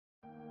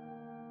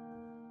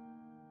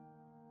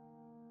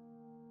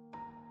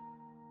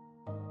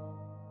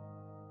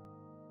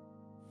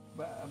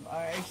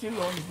I actually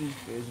launched this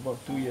place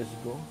about 2 years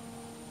ago,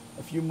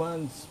 a few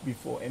months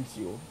before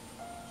MCO.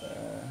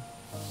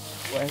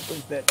 What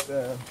happens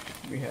that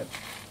we had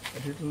a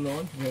little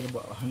launch. We had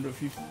about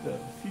 150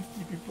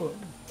 people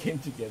came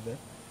together,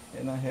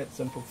 and I had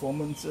some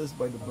performances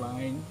by the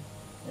blind,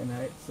 and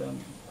I had some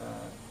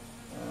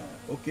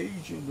okay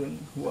children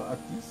who are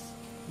artists.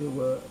 They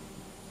were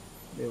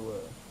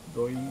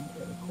drawing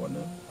at a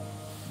corner.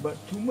 But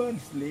 2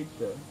 months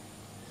later,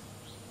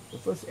 the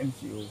first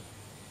MCO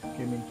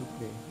came into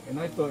play, and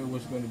I thought it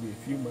was going to be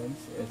a few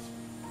months, as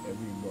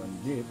everyone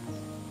did,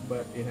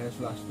 but it has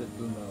lasted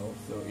till now,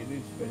 so it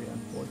is very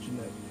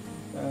unfortunate.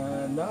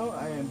 Now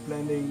I am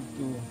planning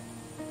to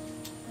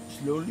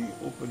slowly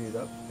open it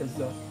up as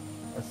a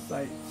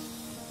site.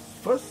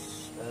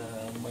 First,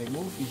 my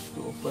move is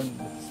to open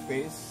the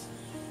space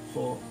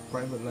for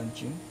private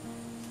lunching,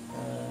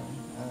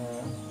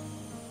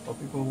 for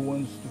people who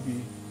wants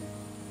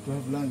to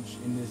have lunch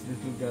in this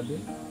little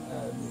garden,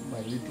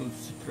 my little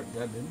secret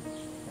garden.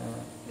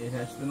 It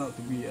has turned out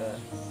to be a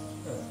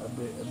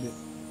bit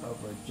of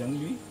a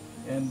jungly,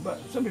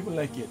 but some people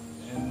like it,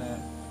 and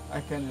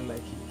I kind of like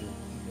it too,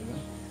 you know.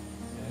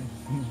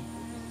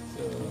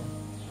 So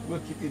we'll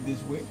keep it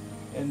this way,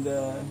 and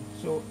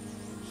so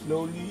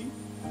slowly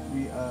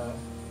we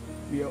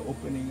are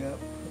opening up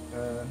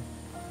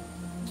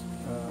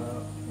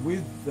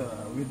with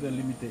the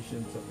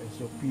limitations of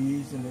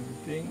SOPs and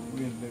everything,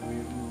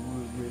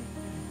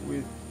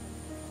 with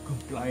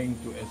complying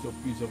to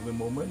SOPs of the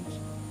moment,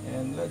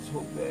 and let's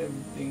hope that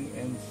everything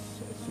ends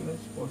as soon as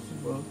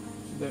possible,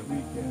 so that we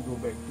can go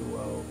back to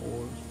our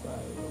old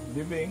style of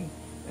living,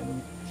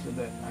 and so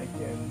that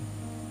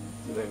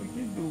we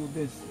can do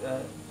this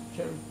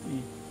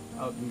charity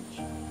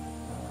outreach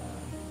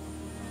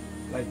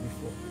like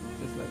before,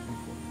 just like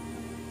before.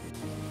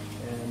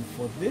 And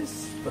for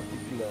this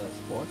particular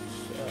spot,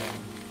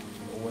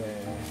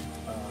 where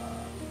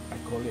I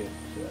call it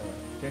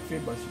Kafe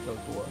Basikal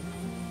Tua,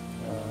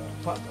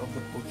 part of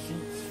the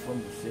proceeds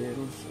from the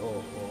sales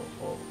or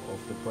of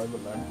the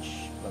private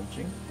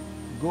lunching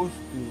goes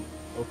to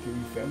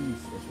OKU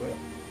families as well,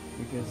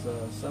 because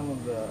some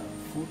of the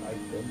food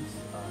items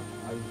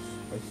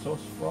I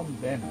source from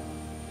them,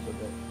 so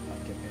that I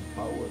can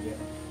empower their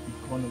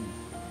economy.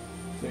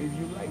 So if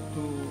you like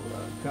to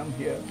come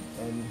here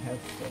and have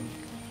some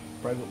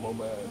private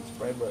moments,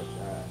 private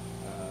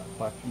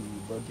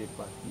birthday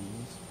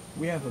parties,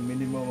 we have a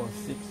minimum of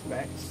 6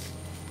 packs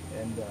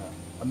and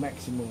a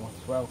maximum of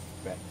 12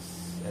 packs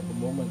at the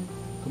moment,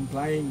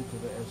 complying to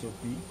the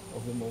SOP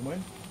of the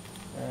moment.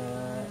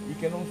 You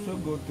can also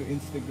go to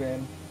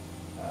Instagram,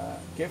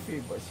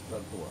 Kafe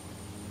Basikal Tua,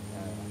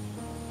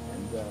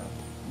 and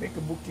make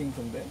a booking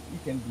from there. You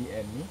can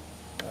DM me,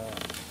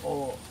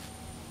 or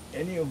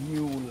any of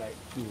you would like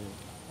to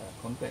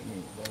contact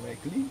me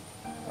directly,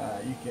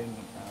 you can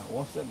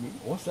WhatsApp me.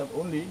 WhatsApp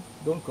only,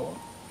 don't call,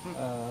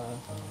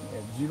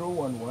 at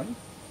 011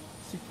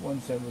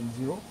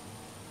 6170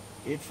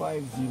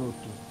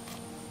 8502.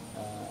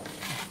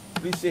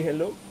 Please say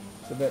hello,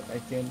 so that I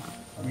can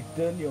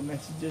return your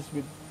messages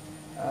with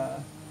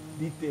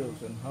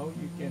details on how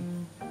you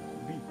can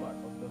be part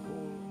of the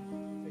whole